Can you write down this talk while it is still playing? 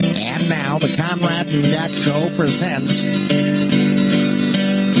now, the Conrad and Jack Show presents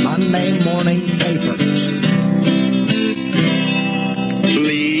Monday Morning Papers.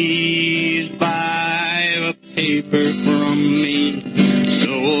 Please buy a paper from me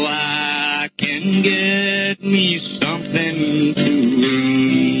so I can get me something to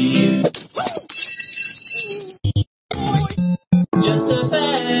read. Just a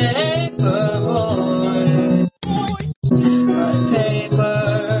paper boy. But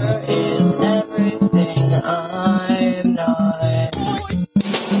paper is everything I'm not.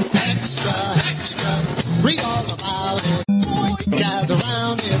 Extra, extra, read all about it. Gather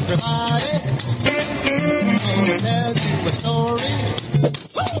round everybody. Gonna tell you a story.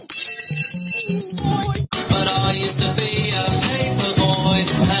 But I used to be a paper boy,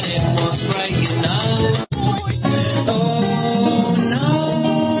 and it was great, you know. Oh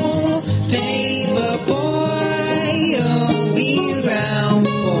no, paper boy, you'll be around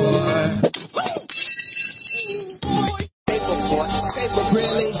for. Paper boy, paper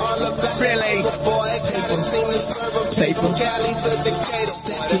really, all about really. Paper boy, gotta seem to serve a paper. Cali to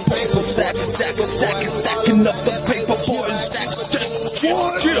Decatur, paper stacking up the paper boy.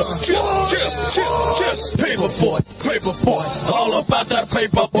 Paper boy, all about that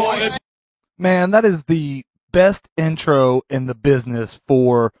paper boy. Man, that is the best intro in the business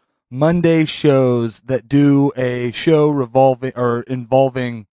for Monday shows that do a show revolving or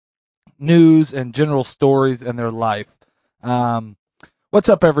involving news and general stories in their life. What's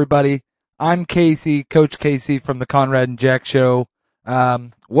up, everybody? I'm Casey, Coach Casey from the Conrad and Jack Show.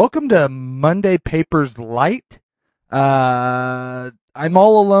 Welcome to Monday Papers Lite. I'm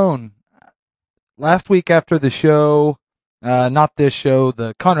all alone. Last week after the show, not this show,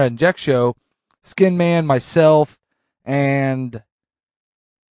 the Conrad and Jack Show, Skin Man, myself, and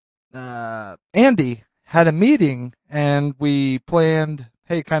Andy had a meeting, and we planned,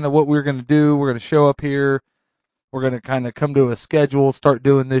 hey, kind of what we were going to do. We're going to show up here. We're going to kind of come to a schedule, start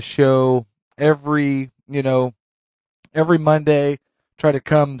doing this show every Monday, try to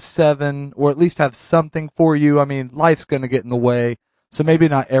come 7, or at least have something for you. I mean, life's going to get in the way, so maybe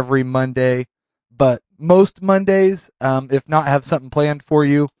not every Monday, but most Mondays, if not, have something planned for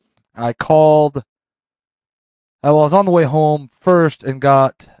you. I called, I was on the way home first and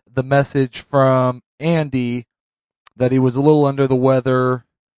got the message from Andy that he was a little under the weather,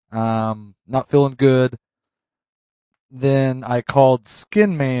 not feeling good. Then I called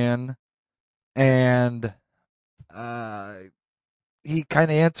Skin Man, and he kind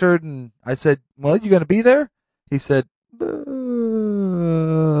of answered, and I said, well, you going to be there? He said,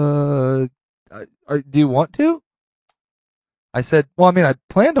 do you want to? I said, well, I mean, I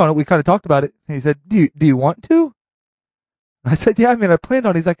planned on it. We kind of talked about it. And he said, do you want to? I said, yeah, I mean, I planned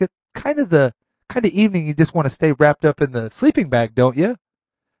on it. He's like, it's kind of the evening you just want to stay wrapped up in the sleeping bag, don't you?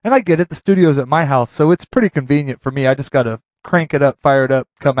 And I get it. The studio's at my house, so it's pretty convenient for me. I just got to crank it up, fire it up,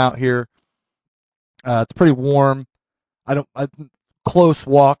 come out here. It's pretty warm. Close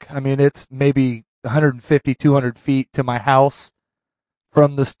walk. I mean, it's maybe 150, 200 feet to my house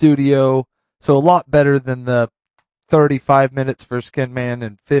from the studio. So a lot better than the 35 minutes for Skin Man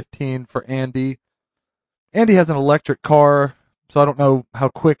and 15 for Andy. Andy has an electric car, so I don't know how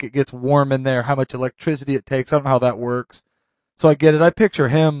quick it gets warm in there, how much electricity it takes. I don't know how that works. So I get it. I picture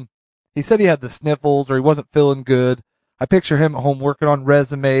him. He said he had the sniffles or he wasn't feeling good. I picture him at home working on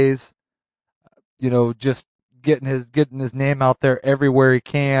resumes, just getting his name out there everywhere he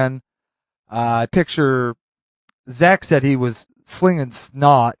can. I picture Zach said he was slinging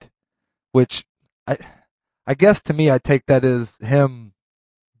snot, which I guess to me, I take that as him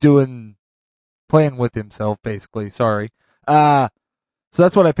playing with himself, basically. Sorry. So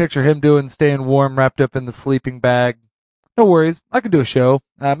that's what I picture him doing, staying warm, wrapped up in the sleeping bag. No worries. I can do a show.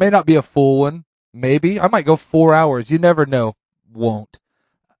 May not be a full one. Maybe. I might go 4 hours. You never know. Won't.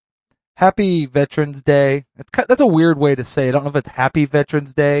 Happy Veterans Day. That's a weird way to say it. I don't know if it's Happy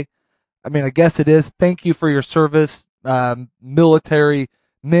Veterans Day. I mean, I guess it is. Thank you for your service. Military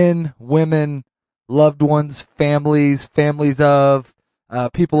men, women, loved ones, families of,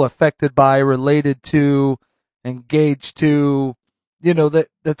 people affected by, related to, engaged to,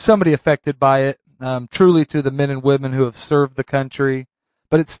 that's somebody affected by it. Truly to the men and women who have served the country.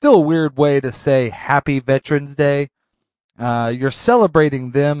 But it's still a weird way to say Happy Veterans Day. You're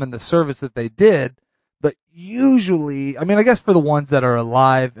celebrating them and the service that they did, but usually, I mean, I guess for the ones that are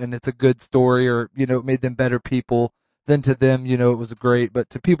alive and it's a good story or, it made them better people, then to them, it was great. But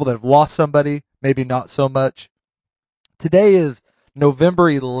to people that have lost somebody, maybe not so much. Today is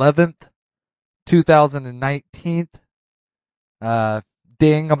November 11th, 2019.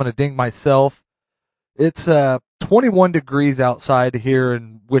 Ding, I'm going to ding myself. It's 21 degrees outside here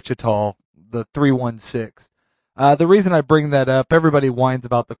in Wichita, the 316. The reason I bring that up, everybody whines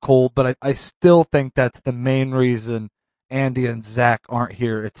about the cold, but I still think that's the main reason Andy and Zach aren't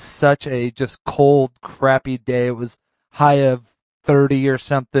here. It's such a just cold, crappy day. It was high of 30 or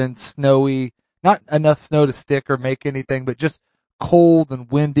something, snowy, not enough snow to stick or make anything, but just cold and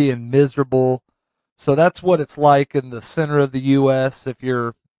windy and miserable. So that's what it's like in the center of the U.S. If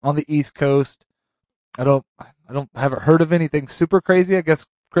you're on the East Coast. Haven't heard of anything super crazy. I guess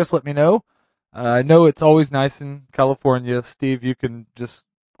Chris let me know. I know it's always nice in California. Steve, you can just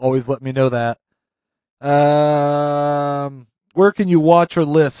always let me know that. Where can you watch or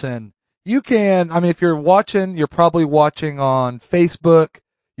listen? You can, I mean, if you're watching, you're probably watching on Facebook.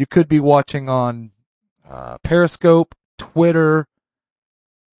 You could be watching on Periscope, Twitter,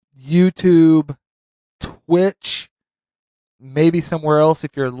 YouTube, Twitch, maybe somewhere else.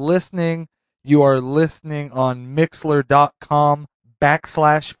 If you're listening, you are listening on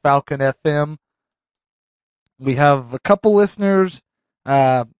Mixler.com/Falcon FM. We have a couple listeners.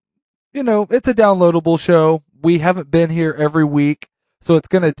 It's a downloadable show. We haven't been here every week, so it's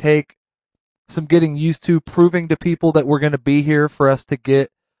going to take some getting used to, proving to people that we're going to be here for us to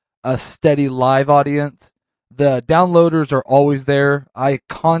get a steady live audience. The downloaders are always there.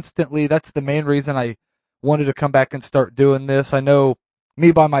 That's the main reason I wanted to come back and start doing this. I know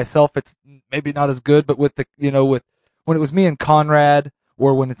me by myself, it's maybe not as good, but with when it was me and Conrad,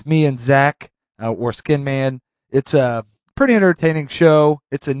 or when it's me and Zach, or Skin Man, it's a pretty entertaining show.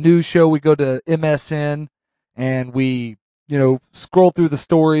 It's a news show. We go to MSN and we, scroll through the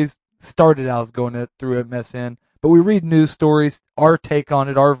stories. Started out as going through MSN, but we read news stories, our take on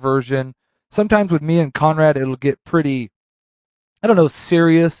it, our version. Sometimes with me and Conrad, it'll get pretty,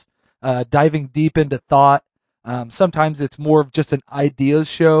 serious, diving deep into thought. Sometimes it's more of just an ideas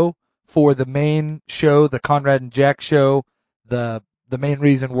show for the main show, the Conrad and Jack show. The main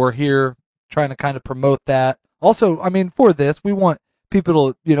reason we're here, trying to kind of promote that. Also, I mean, for this, we want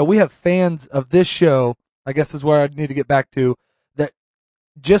people to, we have fans of this show, I guess is where I need to get back to, that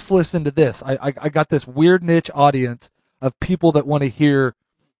just listen to this. I got this weird niche audience of people that want to hear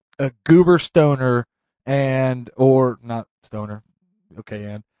a goober stoner or not stoner.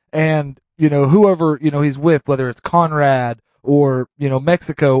 Okay. And, whoever, he's with, whether it's Conrad or,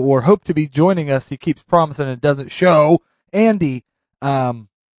 Mexico, or hope to be joining us. He keeps promising and doesn't show. Andy, our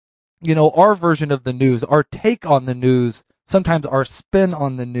version of the news, our take on the news, sometimes our spin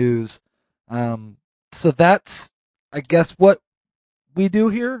on the news. So that's, I guess, what we do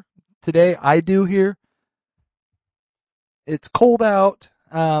here today. I do here. It's cold out.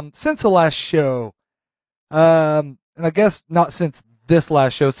 Since the last show, and I guess not since this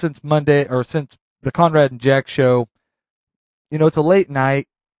last show, since Monday, or since the Conrad and Jack show, it's a late night.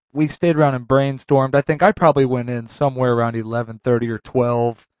 We stayed around and brainstormed. I think I probably went in somewhere around 11:30 or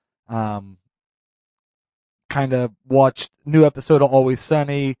 12. Kind of watched new episode of Always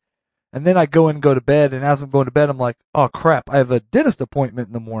Sunny, and then I go to bed, and as I'm going to bed, I'm like, oh crap, I have a dentist appointment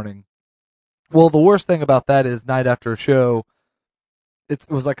in the morning. Well, the worst thing about that is night after a show, it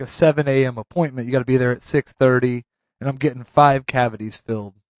was like a 7 a.m. appointment. You got to be there at 6:30, and I'm getting 5 cavities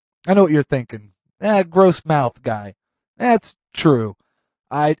filled. I know what you're thinking. Gross mouth guy. That's true.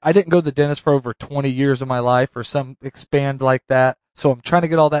 I didn't go to the dentist for over 20 years of my life, or some expand like that. So I'm trying to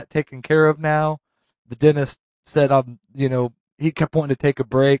get all that taken care of now. The dentist said he kept wanting to take a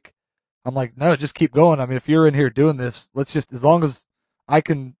break. I'm like, no, just keep going. I mean, if you're in here doing this, let's just, as long as I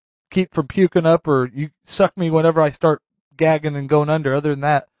can keep from puking up, or you suck me whenever I start gagging and going under. Other than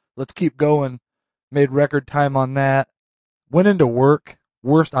that, let's keep going. Made record time on that. Went into work.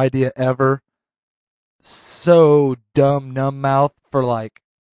 Worst idea ever. So dumb, numb mouth for I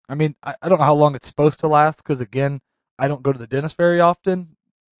don't know how long it's supposed to last, because again, I don't go to the dentist very often,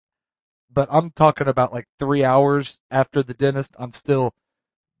 but I'm talking about 3 hours after the dentist. I'm still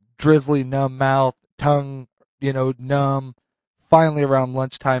drizzly, numb mouth, tongue, numb. Finally around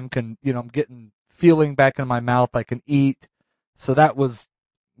lunchtime I'm getting feeling back in my mouth. I can eat. So that was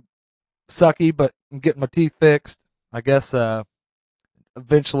sucky, but I'm getting my teeth fixed. I guess,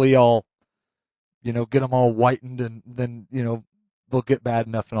 eventually I'll, get them all whitened, and then, they'll get bad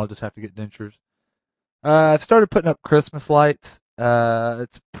enough and I'll just have to get dentures. I've started putting up Christmas lights.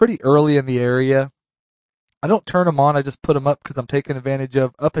 It's pretty early in the area. I don't turn them on. I just put them up because I'm taking advantage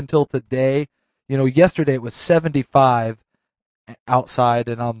of, up until today. Yesterday it was 75 outside,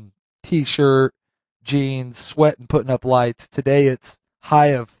 and I'm t-shirt, jeans, sweating, putting up lights. Today it's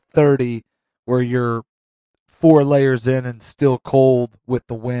high of 30, where you're 4 layers in and still cold with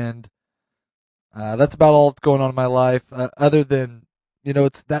the wind. That's about all that's going on in my life. Other than,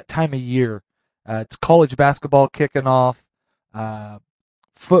 it's that time of year. It's college basketball kicking off,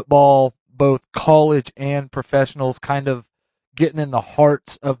 football, both college and professionals, kind of getting in the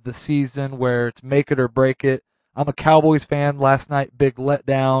hearts of the season where it's make it or break it. I'm a Cowboys fan. Last night, big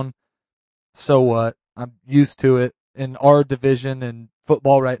letdown. So what? I'm used to it. In our division in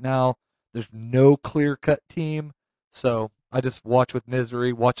football right now, there's no clear-cut team. So I just watch with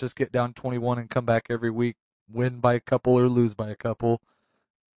misery, watch us get down 21 and come back every week, win by a couple or lose by a couple.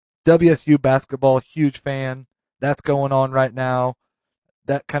 WSU basketball, huge fan. That's going on right now.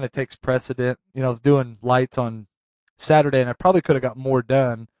 That kind of takes precedent. I was doing lights on Saturday, and I probably could have got more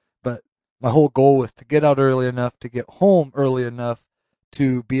done, but my whole goal was to get out early enough, to get home early enough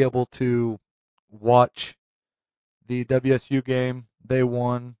to be able to watch the WSU game. They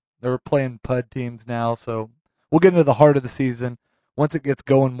won. They were playing PUD teams now, so we'll get into the heart of the season. Once it gets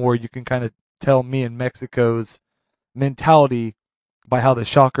going more, you can kind of tell me and Mexico's mentality by how the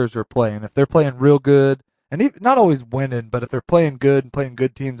Shockers are playing. If they're playing real good, and even, not always winning, but if they're playing good and playing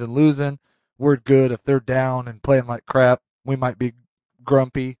good teams and losing, we're good. If they're down and playing like crap, we might be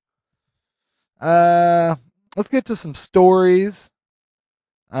grumpy. Let's get to some stories.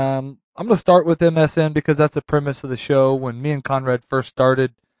 I'm going to start with MSN because that's the premise of the show. When me and Conrad first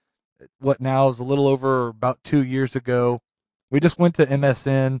started, what now is a little over about 2 years ago, we just went to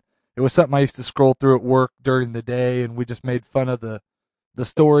MSN. It was something I used to scroll through at work during the day, and we just made fun of the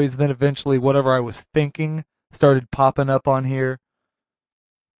stories. Then eventually, whatever I was thinking started popping up on here.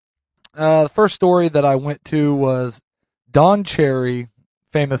 The first story that I went to was Don Cherry,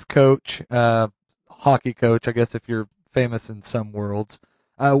 famous coach, hockey coach, I guess if you're famous in some worlds,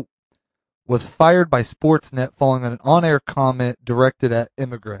 was fired by Sportsnet following an on-air comment directed at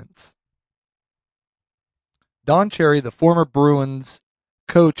immigrants. Don Cherry, the former Bruins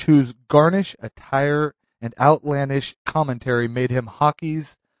coach whose garnish attire and outlandish commentary made him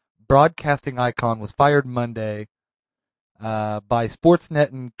hockey's broadcasting icon, was fired Monday by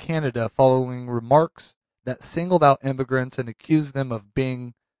Sportsnet in Canada following remarks that singled out immigrants and accused them of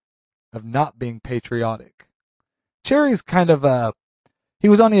not being patriotic. Cherry's kind of he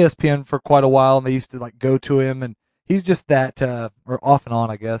was on ESPN for quite a while, and they used to like go to him, and he's just that, or off and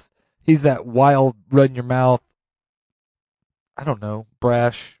on, I guess. He's that wild, run your mouth, I don't know,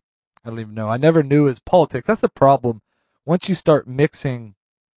 brash. I don't even know. I never knew his politics. That's the problem. Once you start mixing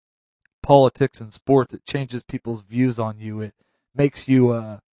politics and sports, it changes people's views on you. It makes you,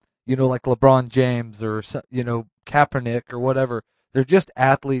 like LeBron James or, Kaepernick or whatever. They're just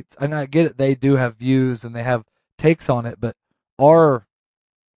athletes. And I get it. They do have views and they have takes on it, but our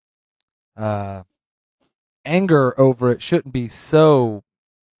anger over it shouldn't be so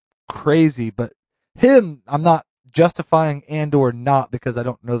crazy. But him, I'm not justifying and or not because I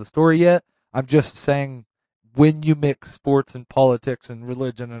don't know the story yet. I'm just saying when you mix sports and politics and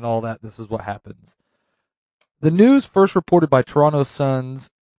religion and all that, this is what happens. The news, first reported by Toronto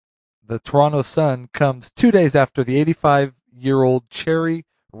Suns, the Toronto Sun, comes 2 days after the 85-year-old Cherry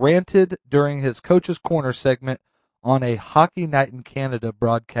ranted during his Coach's Corner segment on a Hockey Night in Canada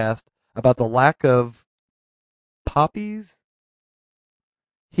broadcast about the lack of poppies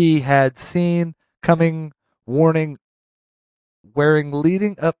he had seen coming, wearing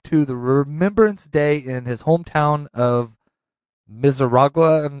leading up to the Remembrance Day in his hometown of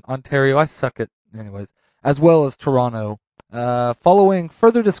Mississauga in Ontario. I suck at anyways, as well as Toronto. Following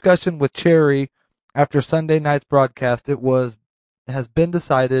further discussion with Cherry after Sunday night's broadcast, it has been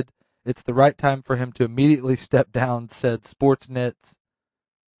decided it's the right time for him to immediately step down, said Sportnet's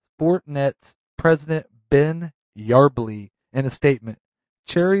president Ben Yarbly in a statement.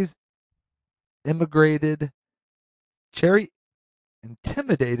 Cherry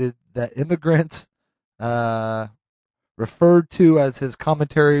intimidated that immigrants referred to as his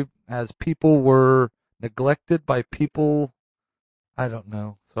commentary as people were neglected by people. I don't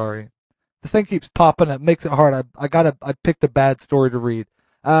know. Sorry. This thing keeps popping up. Makes it hard. I picked a bad story to read.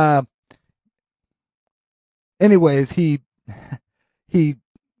 Anyways,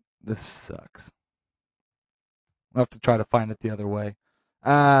 this sucks. I'll have to try to find it the other way.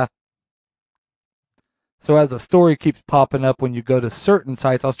 So as the story keeps popping up when you go to certain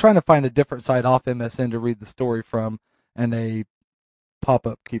sites, I was trying to find a different site off MSN to read the story from, and a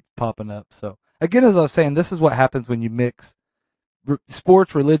pop-up keeps popping up. So again, as I was saying, this is what happens when you mix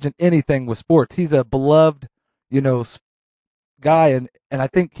sports, religion, anything with sports. He's a beloved, guy, and I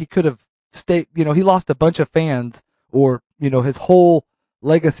think he could have stayed, he lost a bunch of fans, or, his whole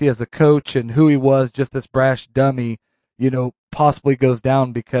legacy as a coach and who he was, just this brash dummy, possibly goes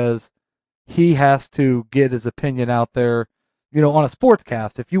down because he has to get his opinion out there, on a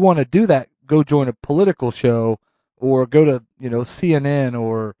sportscast. If you want to do that, go join a political show or go to, CNN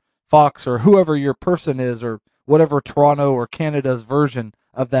or Fox or whoever your person is, or whatever Toronto or Canada's version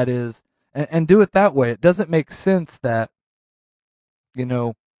of that is, and do it that way. It doesn't make sense that,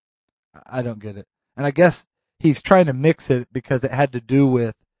 I don't get it. And I guess he's trying to mix it because it had to do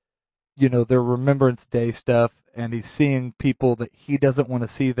with, their Remembrance Day stuff, and he's seeing people that he doesn't want to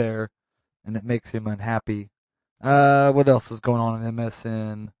see there, and it makes him unhappy. What else is going on in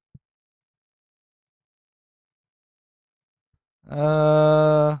MSN?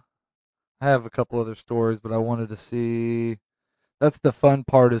 I have a couple other stories, but I wanted to see. That's the fun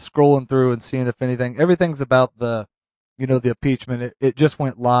part, is scrolling through and seeing if everything's about the impeachment. It just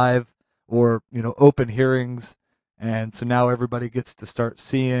went live, or, open hearings. And so now everybody gets to start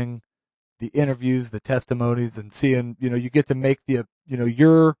seeing the interviews, the testimonies, and seeing, you get to make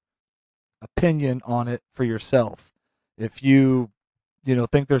your opinion on it for yourself. If you,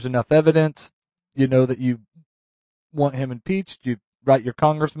 think there's enough evidence, that you want him impeached, you write your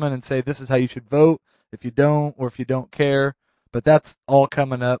congressman and say, this is how you should vote. If you don't, or if you don't care, but that's all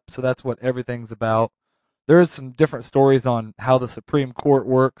coming up. So that's what everything's about. There's some different stories on how the Supreme Court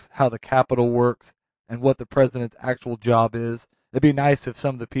works, how the Capitol works, and what the president's actual job is. It'd be nice if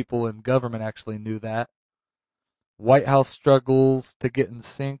some of the people in government actually knew that. White House struggles to get in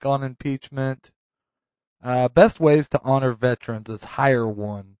sync on impeachment. Best ways to honor veterans is hire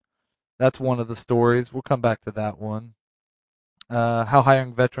one. That's one of the stories. We'll come back to that one. How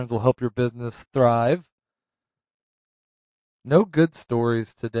hiring veterans will help your business thrive. No good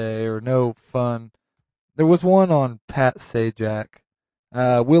stories today, or no fun. There was one on Pat Sajak.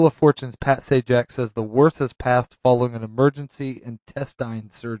 Wheel of Fortune's Pat Sajak says the worst has passed following an emergency intestine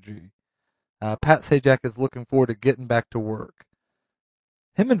surgery. Pat Sajak is looking forward to getting back to work.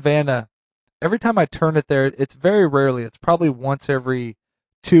 Him and Vanna, every time I turn it there, it's very rarely. It's probably once every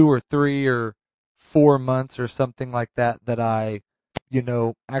 2 or 3 or 4 months or something like that that I,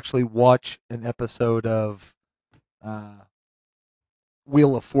 actually watch an episode of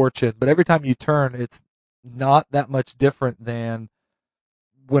Wheel of Fortune. But every time you turn, it's not that much different than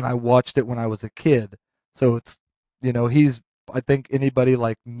when I watched it when I was a kid. So it's, I think anybody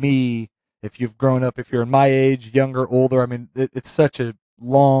like me, if you've grown up, if you're in my age, younger, older, I mean, it's such a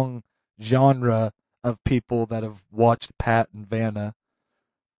long genre of people that have watched Pat and Vanna.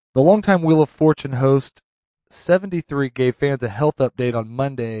 The longtime Wheel of Fortune host, 73, gave fans a health update on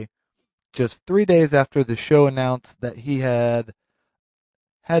Monday, just 3 days after the show announced that he had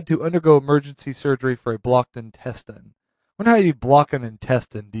to undergo emergency surgery for a blocked intestine. I wonder how you block an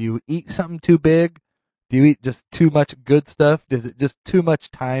intestine. Do you eat something too big? Do you eat just too much good stuff? Is it just too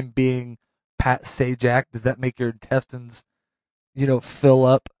much time being Pat Sajak? Does that make your intestines, fill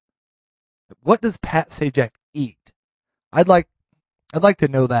up? What does Pat Sajak eat? I'd like to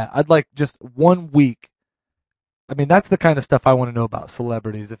know that. I'd like just 1 week. I mean, that's the kind of stuff I want to know about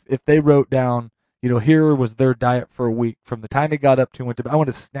celebrities. If they wrote down, here was their diet for a week from the time he got up to went to bed. I want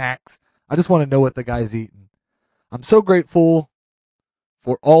his snacks. I just want to know what the guy's eating. I'm so grateful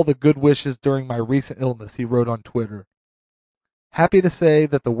for all the good wishes during my recent illness, he wrote on Twitter. Happy to say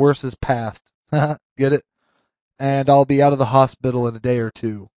that the worst is past. Get it? And I'll be out of the hospital in a day or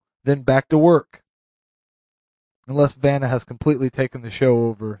two. Then back to work. Unless Vanna has completely taken the show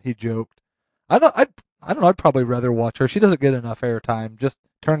over, he joked. I don't know, I'd probably rather watch her. She doesn't get enough airtime, just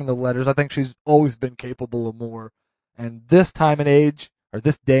turning the letters. I think she's always been capable of more. And this time and age, or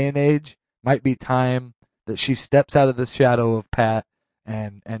this day and age, might be time that she steps out of the shadow of Pat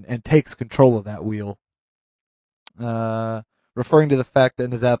and takes control of that wheel. Referring to the fact that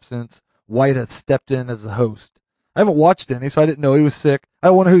in his absence, White has stepped in as the host. I haven't watched any, so I didn't know he was sick.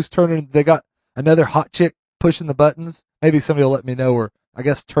 I wonder who's turning. They got another hot chick pushing the buttons. Maybe somebody will let me know, or I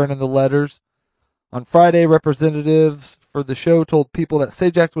guess turning the letters. On Friday, representatives for the show told people that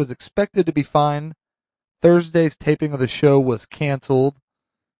Sajak was expected to be fine. Thursday's taping of the show was canceled.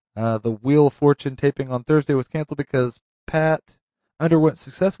 The Wheel of Fortune taping on Thursday was canceled because Pat underwent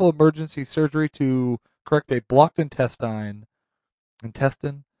successful emergency surgery to correct a blocked intestine.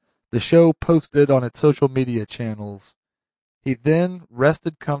 The show posted on its social media channels. He then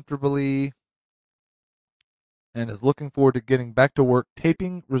rested comfortably and is looking forward to getting back to work.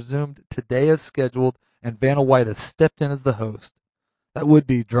 Taping resumed today as scheduled, and Vanna White has stepped in as the host. That would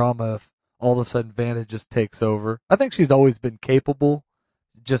be drama if all of a sudden Vanna just takes over. I think she's always been capable,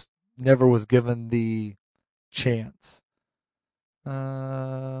 just never was given the chance.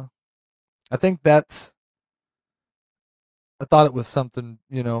 I think that's... I thought it was something,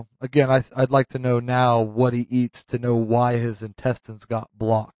 again, I'd like to know now what he eats to know why his intestines got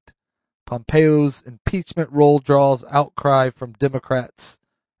blocked. Pompeo's impeachment roll draws outcry from Democrats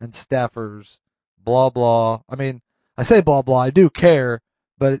and staffers. Blah, blah. I mean, I say blah, blah. I do care,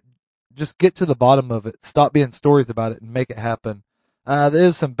 but just get to the bottom of it. Stop being stories about it and make it happen. There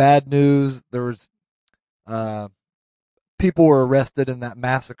is some bad news. There was people were arrested in that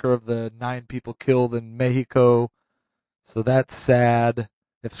massacre of the 9 people killed in Mexico. So that's sad.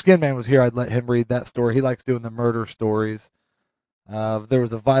 If Skinman was here, I'd let him read that story. He likes doing the murder stories. There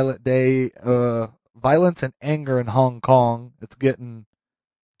was a violent day, violence and anger in Hong Kong. It's getting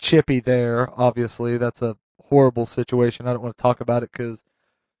chippy there, obviously. That's a horrible situation. I don't want to talk about it because,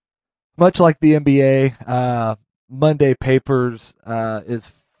 much like the NBA, Monday Papers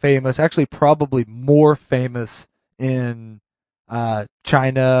is famous, actually probably more famous in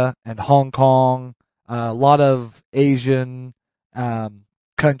China and Hong Kong, a lot of Asian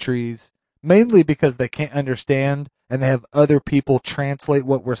countries, mainly because they can't understand and they have other people translate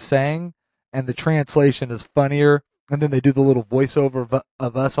what we're saying, and the translation is funnier, and then they do the little voiceover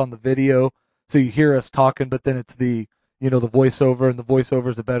of us on the video, so you hear us talking, but then it's the voiceover, and the voiceover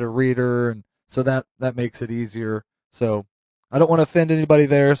is a better reader, and so that makes it easier. So I don't want to offend anybody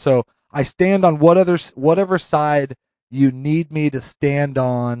there, so I stand on whatever side you need me to stand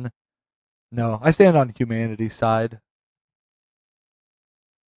on. No, I stand on humanity's side.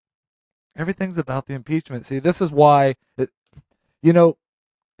 Everything's about the impeachment. See, this is why, this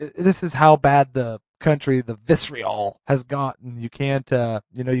is how bad the country, the vitriol has gotten. You can't,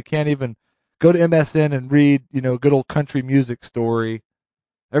 you can't even go to MSN and read, good old country music story.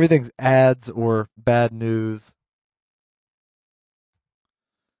 Everything's ads or bad news.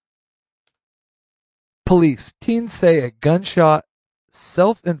 Police. Teens say a gunshot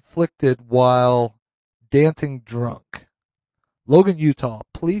self-inflicted while dancing drunk. Logan, Utah.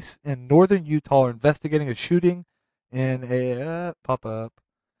 Police in northern Utah are investigating a shooting in a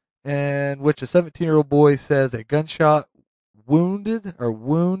in which a 17-year-old boy says a gunshot wound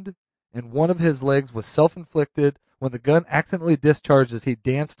in one of his legs was self-inflicted when the gun accidentally discharged as he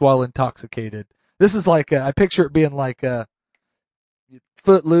danced while intoxicated. This is like I picture it being like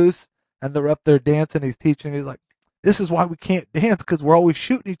Footloose, and they're up there dancing. He's teaching. He's like, "This is why we can't dance because we're always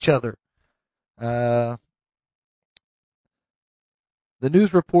shooting each other." The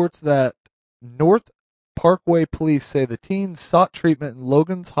news reports that North Parkway police say the teen sought treatment in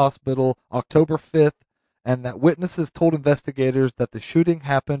Logan's Hospital October 5th, and that witnesses told investigators that the shooting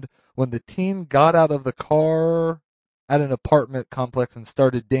happened when the teen got out of the car at an apartment complex and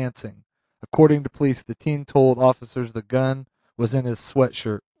started dancing. According to police, the teen told officers the gun was in his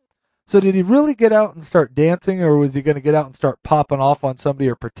sweatshirt. So did he really get out and start dancing, or was he going to get out and start popping off on somebody,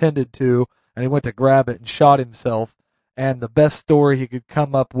 or pretended to, and he went to grab it and shot himself? And the best story he could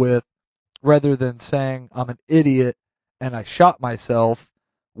come up with, rather than saying, I'm an idiot and I shot myself,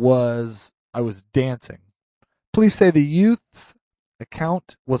 was, I was dancing. Police say the youth's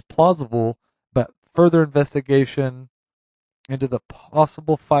account was plausible, but further investigation into the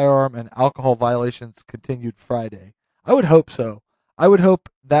possible firearm and alcohol violations continued Friday. I would hope so. I would hope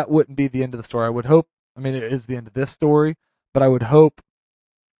that wouldn't be the end of the story. I would hope, it is the end of this story, but I would hope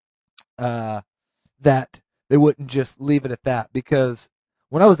that they wouldn't just leave it at that, because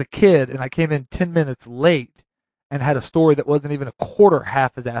when I was a kid and I came in 10 minutes late and had a story that wasn't even a quarter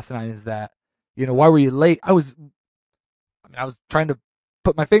half as asinine as that, why were you late? I was trying to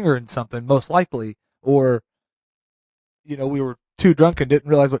put my finger in something, most likely, or, we were too drunk and didn't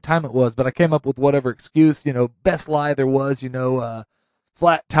realize what time it was, but I came up with whatever excuse, best lie there was,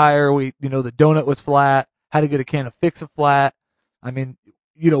 flat tire, the donut was flat, had to get a can of Fix-A-Flat.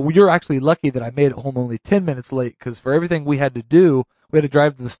 You're actually lucky that I made it home only 10 minutes late, because for everything we had to do, we had to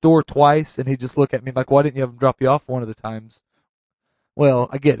drive to the store twice, and he'd just look at me like, why didn't you have him drop you off one of the times? Well,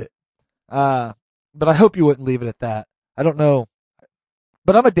 I get it. But I hope you wouldn't leave it at that. I don't know.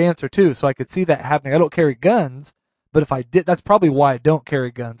 But I'm a dancer too, so I could see that happening. I don't carry guns, but if I did, that's probably why I don't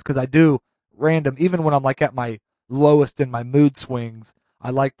carry guns, because I do random, even when I'm like at my lowest in my mood swings, I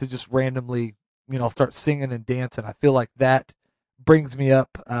like to just randomly, start singing and dancing. I feel like that brings me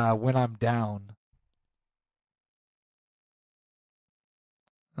up when I'm down.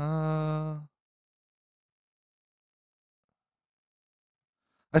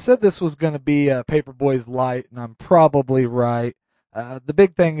 I said this was going to be Paperboy's Light, and I'm probably right. The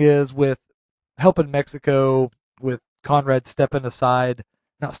big thing is with helping Mexico, with Conrad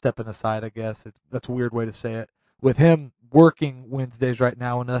not stepping aside, I guess. That's a weird way to say it. With him working Wednesdays right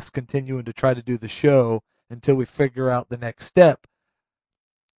now and us continuing to try to do the show until we figure out the next step,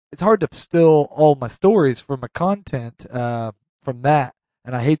 it's hard to steal all my stories from my content from that.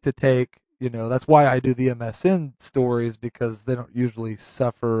 And I hate to take, that's why I do the MSN stories, because they don't usually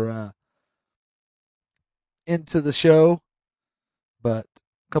suffer into the show. But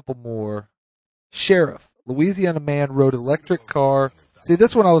a couple more. Sheriff. Louisiana man rode electric car See,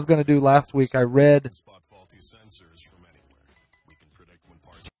 this one I was going to do last week. I read.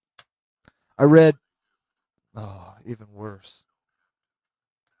 Oh, even worse.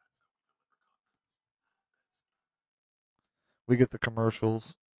 We get the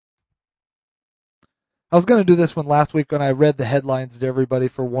commercials. I was going to do this one last week when I read the headlines to everybody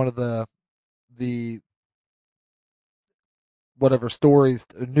for one of the whatever stories,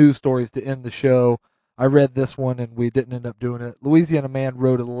 news stories to end the show. I read this one and we didn't end up doing it. Louisiana man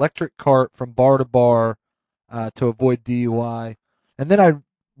rode an electric cart from bar to bar to avoid DUI. And then I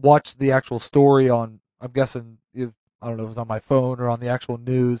watched the actual story on, I'm guessing, I don't know if it was on my phone or on the actual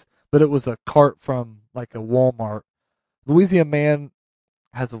news, but it was a cart from like a Walmart. Louisiana man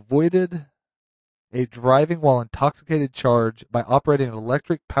has avoided a driving while intoxicated charge by operating an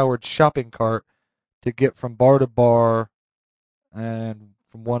electric powered shopping cart to get from bar to bar and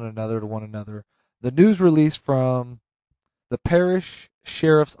from one another to one another. The news release from the parish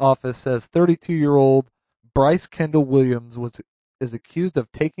sheriff's office says 32-year-old Bryce Kendall Williams is accused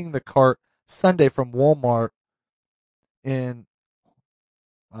of taking the cart Sunday from Walmart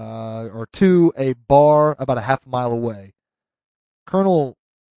to a bar about a half mile away. Colonel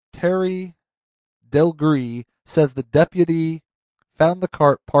Terry Delgree says the deputy found the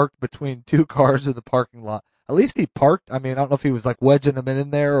cart parked between two cars in the parking lot. At least he parked. I mean, I don't know if he was like wedging them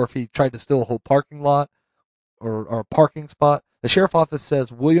in there or if he tried to steal a whole parking lot or a parking spot. The sheriff's office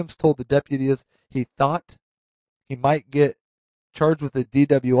says Williams told the deputies he thought he might get charged with a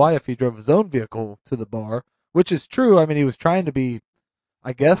DWI if he drove his own vehicle to the bar, which is true. I mean, he was trying to be,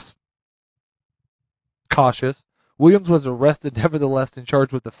 I guess, cautious. Williams was arrested, nevertheless, and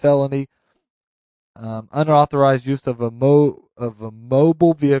charged with a felony, unauthorized use of a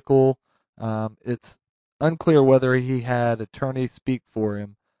mobile vehicle. It's unclear whether he had attorney speak for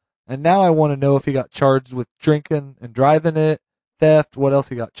him. And now I want to know if he got charged with drinking and driving it, theft. What else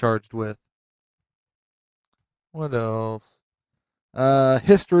he got charged with? What else?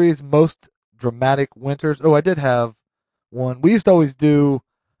 History's most dramatic winters. Oh, I did have one. We used to always do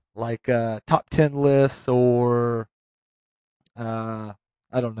like top 10 lists or I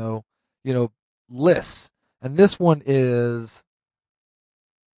don't know, lists. And this one is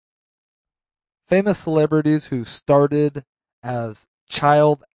famous celebrities who started as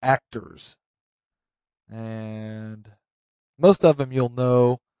child actors. And most of them you'll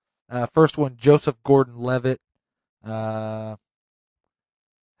know. First one, Joseph Gordon-Levitt.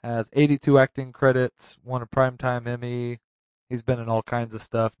 Has 82 acting credits, won a Primetime Emmy. He's been in all kinds of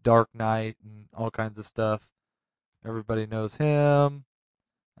stuff, Dark Knight and all kinds of stuff. Everybody knows him.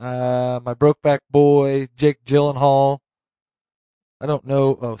 My Brokeback Boy, Jake Gyllenhaal. I don't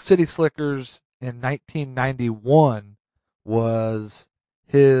know. Oh, City Slickers in 1991 was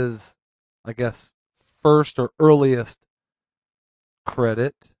his, I guess, first or earliest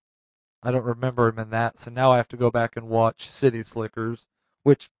credit. I don't remember him in that, so now I have to go back and watch City Slickers,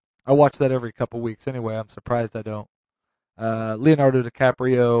 which I watch that every couple weeks anyway. I'm surprised I don't. Leonardo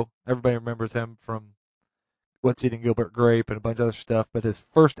DiCaprio, everybody remembers him from What's Eating Gilbert Grape and a bunch of other stuff, but his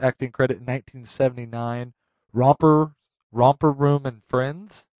first acting credit in 1979, Romper Room and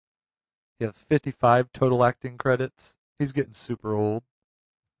Friends. He has 55 total acting credits. He's getting super old.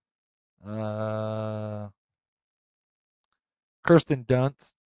 Kirsten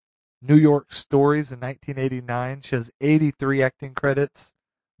Dunst, New York Stories in 1989. She has 83 acting credits.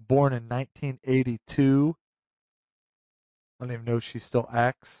 Born in 1982. I don't even know if she still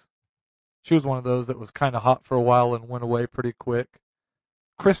acts. She was one of those that was kind of hot for a while and went away pretty quick.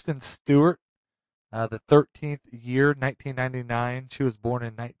 Kristen Stewart, the 13th year, 1999. She was born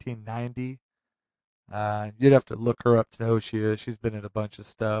in 1990. You'd have to look her up to know who she is. She's been in a bunch of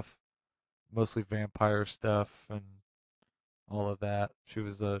stuff, mostly vampire stuff and all of that. She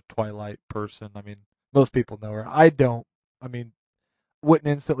was a Twilight person. I mean, most people know her. I don't. I mean, wouldn't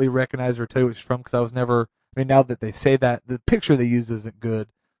instantly recognize her or tell you what she's from because I was never. I mean, now that they say that, the picture they use isn't good,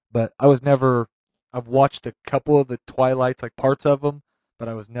 but I was never. I've watched a couple of the Twilights, like parts of them, but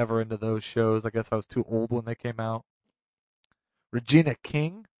I was never into those shows. I guess I was too old when they came out. Regina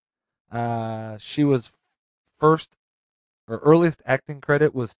King, she was first. Her earliest acting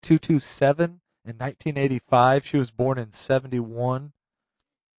credit was 227 in 1985. She was born in 71.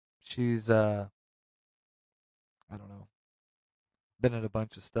 She's I don't know, been in a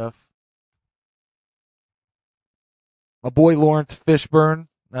bunch of stuff. My boy Lawrence Fishburne,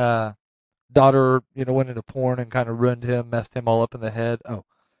 daughter, went into porn and kind of ruined him, messed him all up in the head. Oh,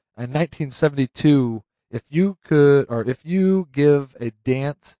 in 1972, if you give a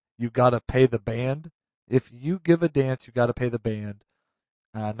dance, you gotta pay the band. If you give a dance, you gotta pay the band.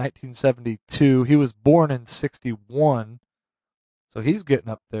 1972. He was born in 61, So he's getting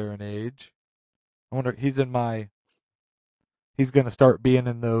up there in age. I wonder, he's going to start being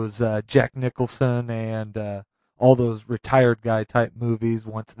in those Jack Nicholson and all those retired guy type movies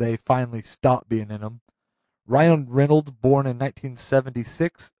once they finally stop being in them. Ryan Reynolds, born in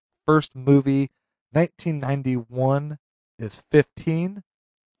 1976, first movie 1991 is 15.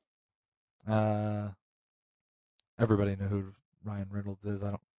 Everybody know who Ryan Reynolds is. I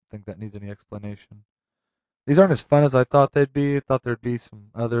don't think that needs any explanation. These aren't as fun as I thought they'd be. I thought there'd be some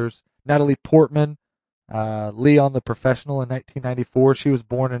others. Natalie Portman, Leon the Professional in 1994. She was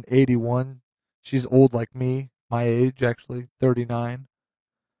born in 81. She's old like me, my age actually, 39.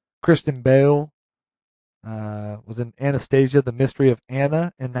 Kristen Bale was in Anastasia, The Mystery of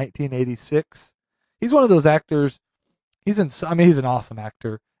Anna in 1986. He's one of those actors. He's an awesome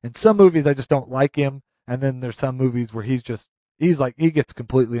actor. In some movies, I just don't like him. And then there's some movies where he gets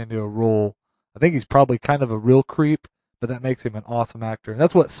completely into a role. I think he's probably kind of a real creep, but that makes him an awesome actor. And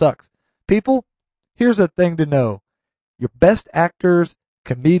that's what sucks. People, here's a thing to know. Your best actors,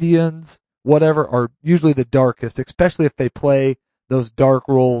 comedians, whatever, are usually the darkest, especially if they play those dark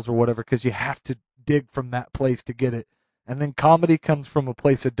roles or whatever, because you have to dig from that place to get it. And then comedy comes from a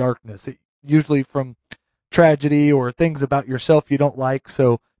place of darkness, usually from tragedy or things about yourself you don't like.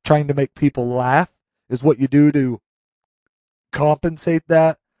 So trying to make people laugh is what you do to compensate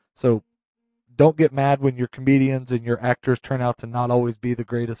that. So don't get mad when your comedians and your actors turn out to not always be the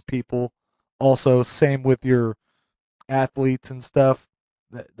greatest people. Also, same with your athletes and stuff.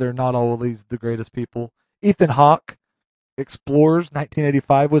 They're not always the greatest people. Ethan Hawke, Explorers,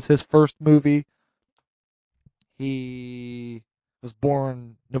 1985 was his first movie. He was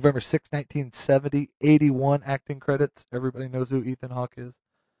born November 6, 1970, 81 acting credits. Everybody knows who Ethan Hawke is.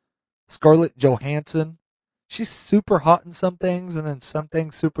 Scarlett Johansson. She's super hot in some things, and then some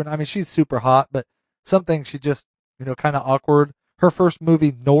things she's super hot, but some things she just, kind of awkward. Her first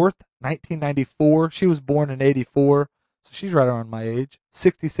movie, North, 1994. She was born in 84, so she's right around my age.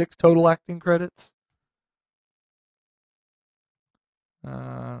 66 total acting credits. Okay.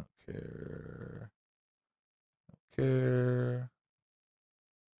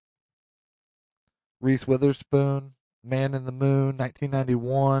 Reese Witherspoon, Man in the Moon,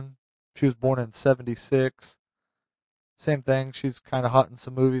 1991. She was born in 76. Same thing. She's kind of hot in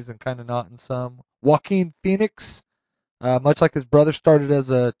some movies and kind of not in some. Joaquin Phoenix, much like his brother, started as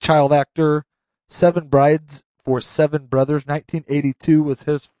a child actor. Seven Brides for Seven Brothers, 1982 was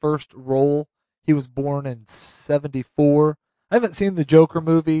his first role. He was born in 74. I haven't seen the Joker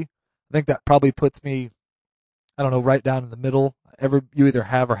movie. I think that probably puts me, I don't know, right down in the middle. You either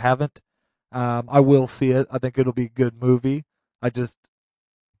have or haven't. I will see it. I think it'll be a good movie. I just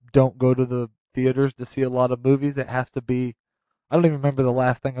don't go to the theaters to see a lot of movies. It has to be, I don't even remember the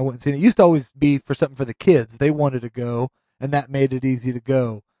last thing I went and seen. It used to always be for something for the kids. They wanted to go, and that made it easy to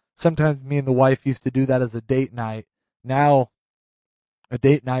go. Sometimes me and the wife used to do that as a date night. Now, a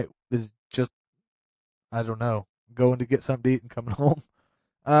date night is just, I don't know, going to get something to eat and coming home.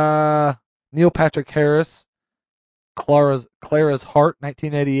 Neil Patrick Harris, Clara's Heart,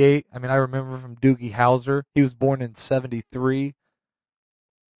 1988. I remember from Doogie Howser. He was born in 73.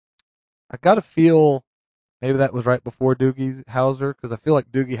 I got to feel maybe that was right before Doogie Howser, because I feel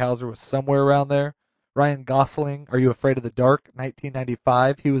like Doogie Howser was somewhere around there. Ryan Gosling, Are You Afraid of the Dark,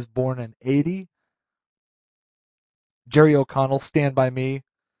 1995. He was born in 80. Jerry O'Connell, Stand By Me,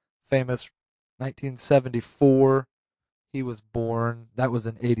 famous 1974. He was born, that was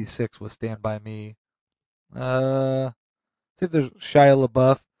in 86, was Stand By Me. See if there's Shia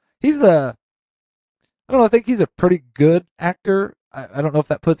LaBeouf. I don't know, I think he's a pretty good actor. I don't know if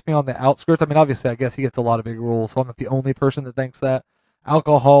that puts me on the outskirts. Obviously, I guess he gets a lot of big roles, so I'm not the only person that thinks that.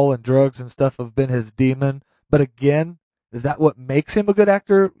 Alcohol and drugs and stuff have been his demon. But again, is that what makes him a good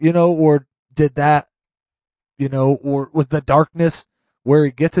actor? Or did that, or was the darkness where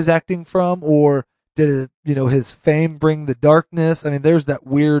he gets his acting from? Or did it, his fame bring the darkness? There's that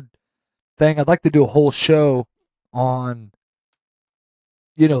weird thing. I'd like to do a whole show on,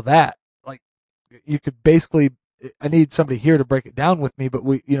 that. Like, you could basically, I need somebody here to break it down with me, but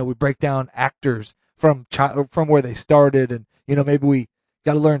we break down actors from where they started, and, maybe we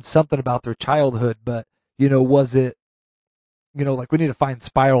got to learn something about their childhood, but, was it, like we need to find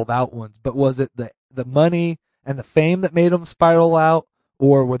spiraled out ones, but was it the money and the fame that made them spiral out,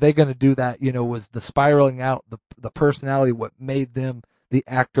 or were they going to do that? Was the spiraling out, the personality, what made them the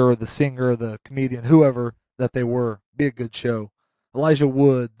actor or the singer or the comedian, whoever that they were? Be a good show. Elijah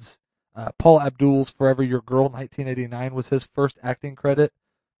Woods, Paul Abdul's Forever Your Girl, 1989 was his first acting credit.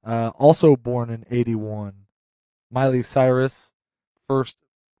 Also born in 81. Miley Cyrus, first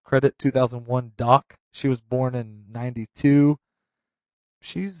credit 2001, Doc. She was born in 92.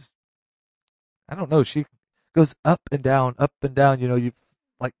 she's, I don't know, she goes up and down, up and down. You know, you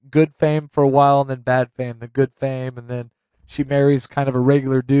like good fame for a while and then bad fame, then good fame, and then she marries kind of a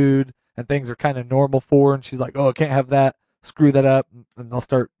regular dude and things are kind of normal for her, and she's like, oh, I can't have that, screw that up, and I'll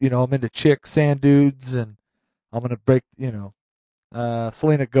start, you know, I'm into chicks and dudes, and I'm gonna break, you know,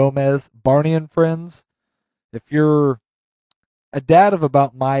 Selena Gomez, Barney and Friends. If you're a dad of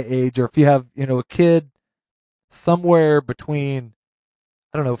about my age, or if you have, you know, a kid somewhere between,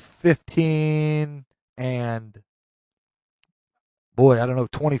 I don't know, 15 and, boy, I don't know,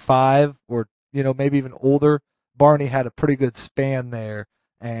 25, or, you know, maybe even older, Barney had a pretty good span there.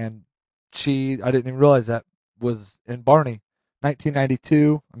 And I didn't even realize that was in Barney.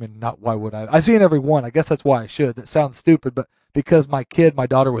 1992. I mean, not why would I? I've seen every one. I guess that's why I should. That sounds stupid, but because my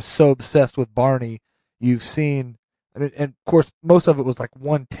daughter was so obsessed with Barney, you've seen, and of course, most of it was like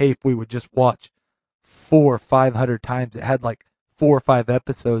one tape we would just watch 400 or 500 times. It had like 4 or 5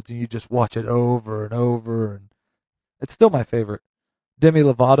 episodes, and you just watch it over and over, and it's still my favorite. Demi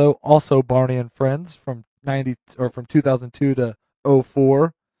Lovato, also Barney and Friends from 2002 to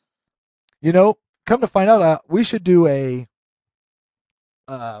 '04. You know, come to find out, we should do a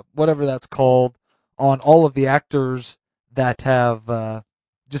whatever that's called, on all of the actors that have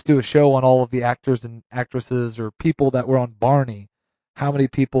just do a show on all of the actors and actresses or people that were on Barney. How many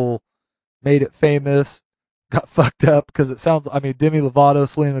people made it famous, got fucked up, because it sounds, I mean, Demi Lovato,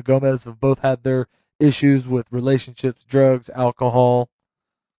 Selena Gomez have both had their issues with relationships, drugs, alcohol.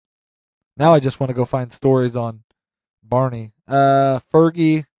 Now I just want to go find stories on Barney.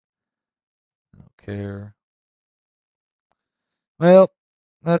 Fergie, I don't care. Well,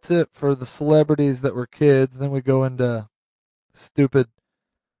 that's it for the celebrities that were kids. Then we go into stupid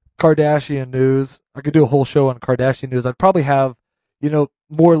Kardashian news. I could do a whole show on Kardashian news. I'd probably have, you know,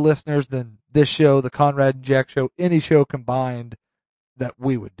 more listeners than this show, the Conrad and Jack show, any show combined that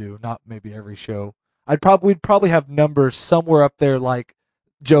we would do. Not maybe every show. We'd probably have numbers somewhere up there like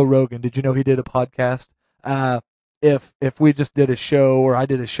Joe Rogan. Did you know he did a podcast? If we just did a show, or I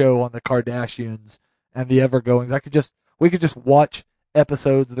did a show on the Kardashians and the Evergoings, we could just watch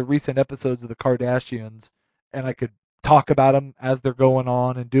episodes, the recent episodes of the Kardashians, and I could talk about them as they're going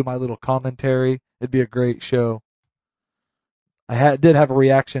on and do my little commentary. It'd be a great show. Did have a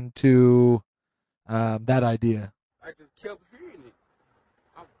reaction to that idea. I just kept hearing it.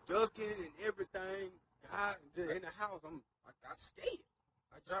 I'm ducking and everything. In the house, I got scared.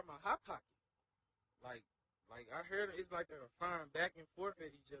 I dropped my hot pocket. Like I heard it, it's like they were firing back and forth at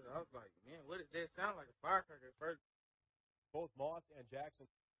each other. I was like, man, what does that sound like? A firecracker at first. Both Moss and Jackson.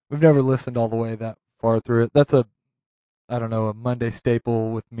 We've never listened all the way that far through it. That's I don't know, a Monday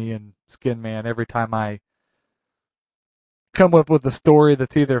staple with me and Skin Man. Every time I come up with a story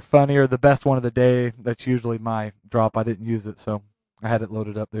that's either funny or the best one of the day, that's usually my drop. I didn't use it, so I had it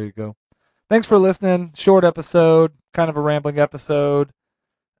loaded up. There you go. Thanks for listening. Short episode, kind of a rambling episode.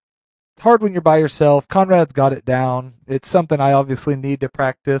 It's hard when you're by yourself. Conrad's got it down. It's something I obviously need to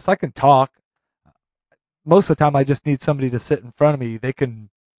practice. I can talk. Most of the time, I just need somebody to sit in front of me. They can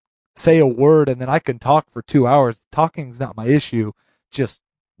say a word, and then I can talk for 2 hours. Talking's not my issue. Just,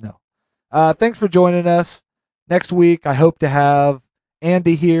 no. Thanks for joining us. Next week, I hope to have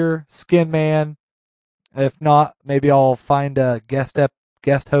Andy here, Skin Man. If not, maybe I'll find a guest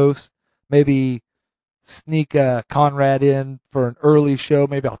host. Maybe sneak Conrad in for an early show.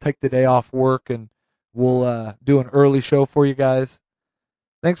 Maybe I'll take the day off work and we'll do an early show for you guys.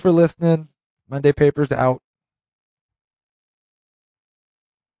 Thanks for listening. Monday Papers out.